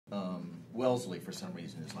Wellesley, for some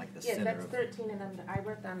reason, is like the Yeah, center that's of... 13 and under. I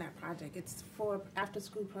worked on that project. It's for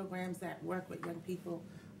after-school programs that work with young people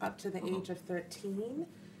up to the age of 13.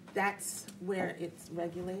 That's where it's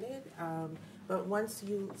regulated. But once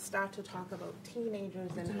you start to talk about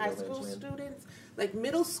teenagers and high school students, like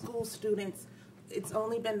middle school students, it's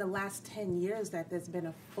only been the last 10 years that there's been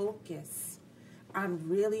a focus on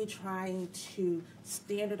really trying to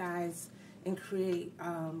standardize and create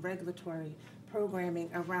regulatory programming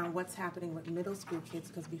around what's happening with middle school kids,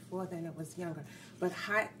 because before then it was younger. But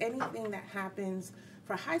anything that happens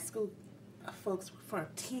for high school folks, for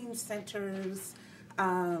teen centers,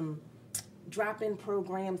 drop-in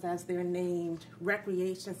programs as they're named,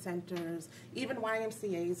 recreation centers, even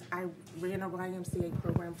YMCAs. I ran a YMCA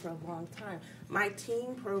program for a long time. My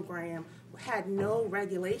teen program had no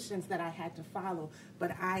regulations that I had to follow,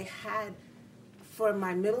 but I had, for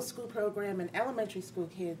my middle school program and elementary school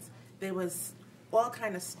kids, there was all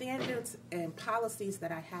kind of standards and policies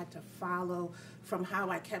that I had to follow, from how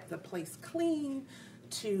I kept the place clean,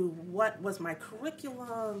 to what was my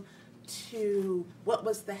curriculum, to what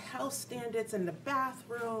was the health standards in the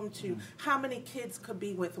bathroom, to how many kids could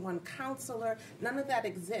be with one counselor. None of that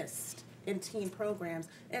exists in teen programs,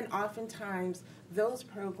 and oftentimes those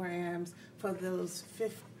programs for those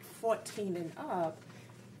 14 and up,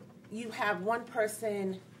 you have one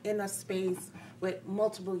person in a space with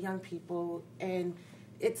multiple young people, and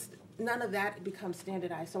none of that becomes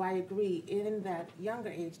standardized. So I agree, in that younger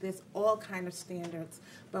age, there's all kind of standards,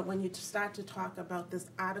 but when you start to talk about this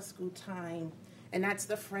out-of-school time, and that's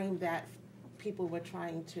the frame that people were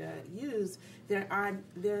trying to use, there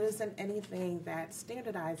isn't anything that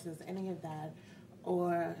standardizes any of that,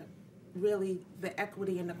 or really the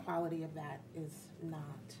equity and the quality of that is not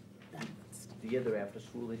balanced. The other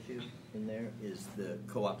after-school issue in there is the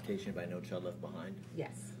co-optation by No Child Left Behind.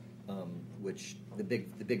 Yes. Which the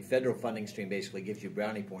big federal funding stream basically gives you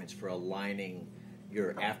brownie points for aligning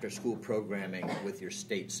your after-school programming with your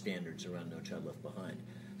state standards around No Child Left Behind,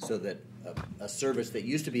 so that a service that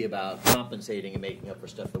used to be about compensating and making up for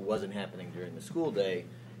stuff that wasn't happening during the school day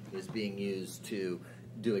is being used to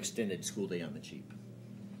do extended school day on the cheap.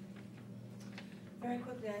 Very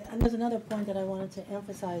quickly, and there's another point that I wanted to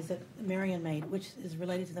emphasize that Marion made, which is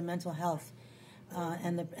related to the mental health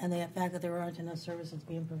and the fact that there aren't enough services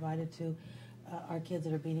being provided to our kids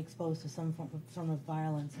that are being exposed to some form of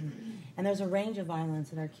violence. And there's a range of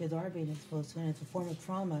violence that our kids are being exposed to, and it's a form of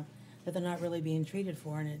trauma that they're not really being treated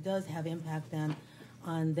for, and it does have impact then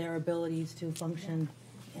on their abilities to function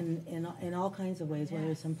in all kinds of ways, whether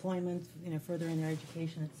it's employment, furthering their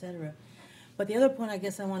education, etc. But the other point I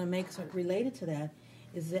guess I want to make sort of related to that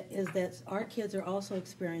is that our kids are also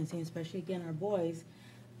experiencing, especially again our boys,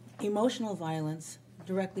 emotional violence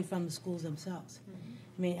directly from the schools themselves.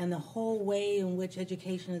 I mean, and the whole way in which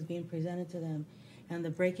education is being presented to them and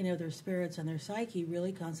the breaking of their spirits and their psyche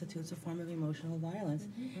really constitutes a form of emotional violence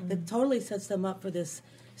that totally sets them up for this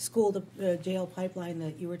school to jail pipeline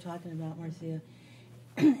that you were talking about, Marcia.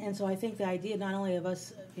 And so I think the idea not only of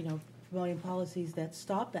us, promoting policies that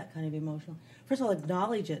stop that kind of emotional, first of all,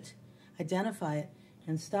 acknowledge it, identify it,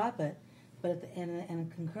 and stop it, but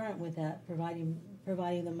and concurrent with that, providing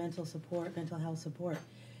the mental health support.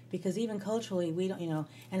 Because even culturally, we don't,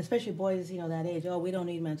 and especially boys, that age, we don't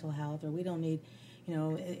need mental health, or we don't need,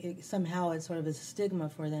 somehow it's sort of a stigma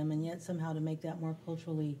for them, and yet somehow to make that more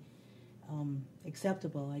culturally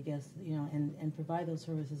acceptable, I guess, and provide those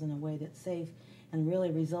services in a way that's safe and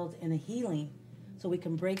really results in a healing, so we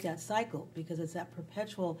can break that cycle, because it's that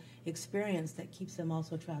perpetual experience that keeps them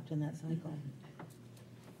also trapped in that cycle.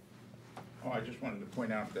 I just wanted to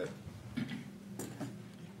point out that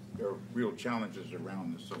there are real challenges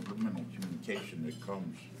around the subliminal communication that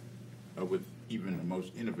comes with even the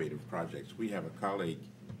most innovative projects. We have a colleague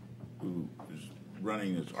who is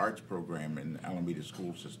running this arts program in the Alameda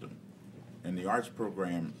school system, and the arts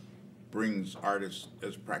program brings artists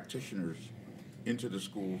as practitioners into the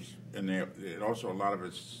schools, and also a lot of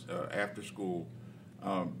it's after school,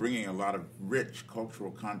 bringing a lot of rich cultural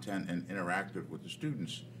content and interactive with the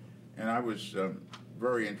students. And I was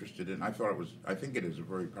very interested in, I think it is a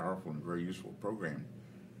very powerful and very useful program.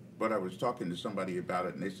 But I was talking to somebody about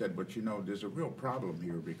it, and they said, but there's a real problem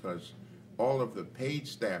here, because all of the paid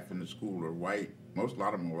staff in the school are white, a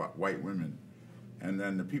lot of them are white women. And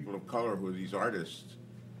then the people of color who are these artists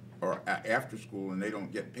are after school, and they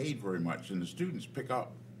don't get paid very much. And the students pick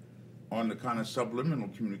up on the kind of subliminal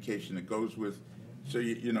communication that goes with, so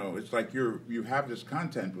it's like you have this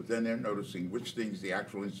content, but then they're noticing which things the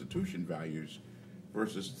actual institution values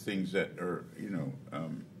versus things that are,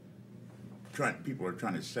 people are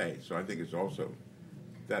trying to say. So I think it's also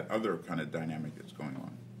that other kind of dynamic that's going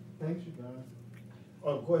on. Thanks, you guys.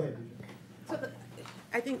 Oh, go ahead, Deidre. So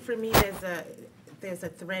I think for me, there's a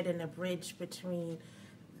thread and a bridge between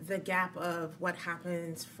the gap of what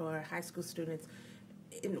happens for high school students.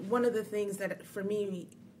 And one of the things that for me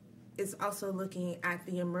is also looking at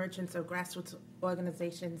the emergence of grassroots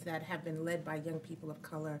organizations that have been led by young people of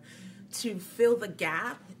color to fill the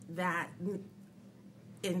gap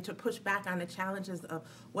and to push back on the challenges of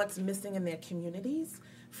what's missing in their communities,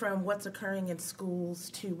 from what's occurring in schools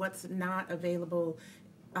to what's not available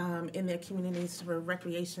in their communities for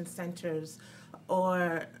recreation centers,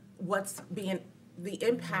 or what's being the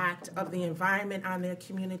impact of the environment on their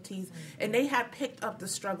communities. And they have picked up the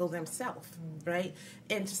struggle themselves, right?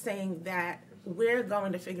 And saying that we're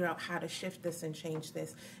going to figure out how to shift this and change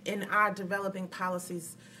this in our developing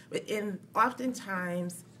policies.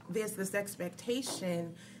 Oftentimes, there's this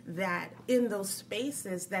expectation that in those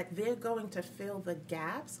spaces that they're going to fill the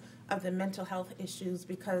gaps of the mental health issues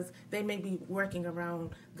because they may be working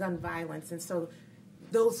around gun violence. And so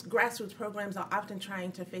those grassroots programs are often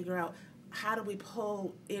trying to figure out how do we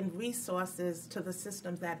pull in resources to the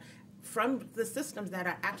systems that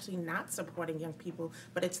are actually not supporting young people,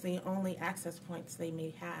 but it's the only access points they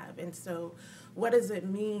may have. And so what does it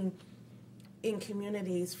mean in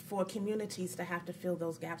communities for communities to have to fill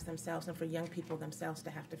those gaps themselves, and for young people themselves to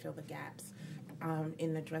have to fill the gaps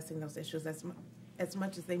in addressing those issues? As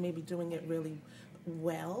much as they may be doing it really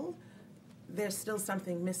well, there's still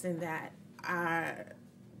something missing that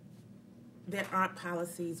there aren't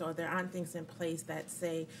policies or there aren't things in place that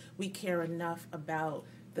say we care enough about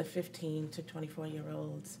the 15 to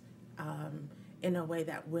 24-year-olds in a way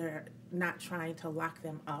that we're not trying to lock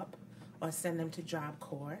them up or send them to Job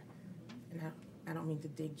Corps. And I don't mean to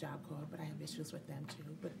dig Job Corps, but I have issues with them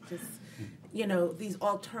too. But just, these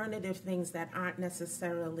alternative things that aren't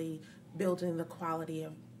necessarily building the quality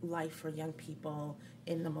of life for young people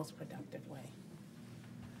in the most productive way.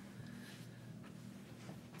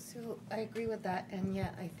 So I agree with that, and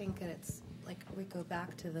yet I think that it's like we go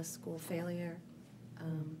back to the school failure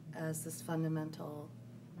as this fundamental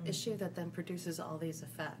issue that then produces all these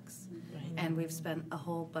effects. Right. And we've spent a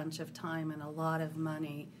whole bunch of time and a lot of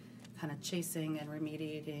money kind of chasing and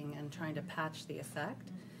remediating and trying to patch the effect.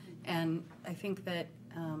 And I think that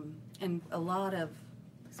and a lot of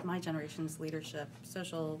my generation's leadership,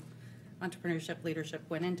 social entrepreneurship leadership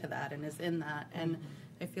went into that and is in that. And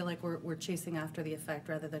I feel like we're chasing after the effect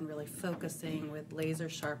rather than really focusing with laser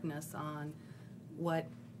sharpness on what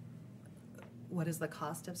is the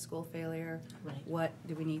cost of school failure, right. What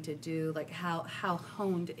do we need to do, like how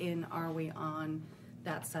honed in are we on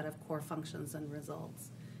that set of core functions and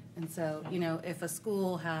results. And so, if a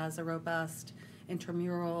school has a robust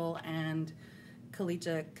intramural and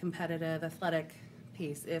collegiate competitive athletic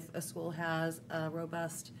piece, if a school has a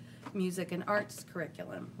robust music and arts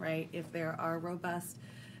curriculum, right? If there are robust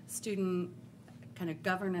student kind of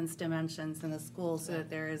governance dimensions in the school so that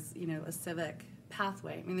there is, a civic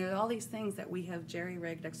pathway. I mean, there are all these things that we have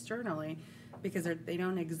jerry-rigged externally because they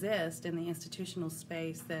don't exist in the institutional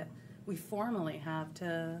space that we formally have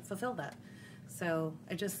to fulfill that. So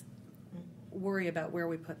I just worry about where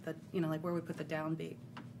we put the, where we put the downbeat.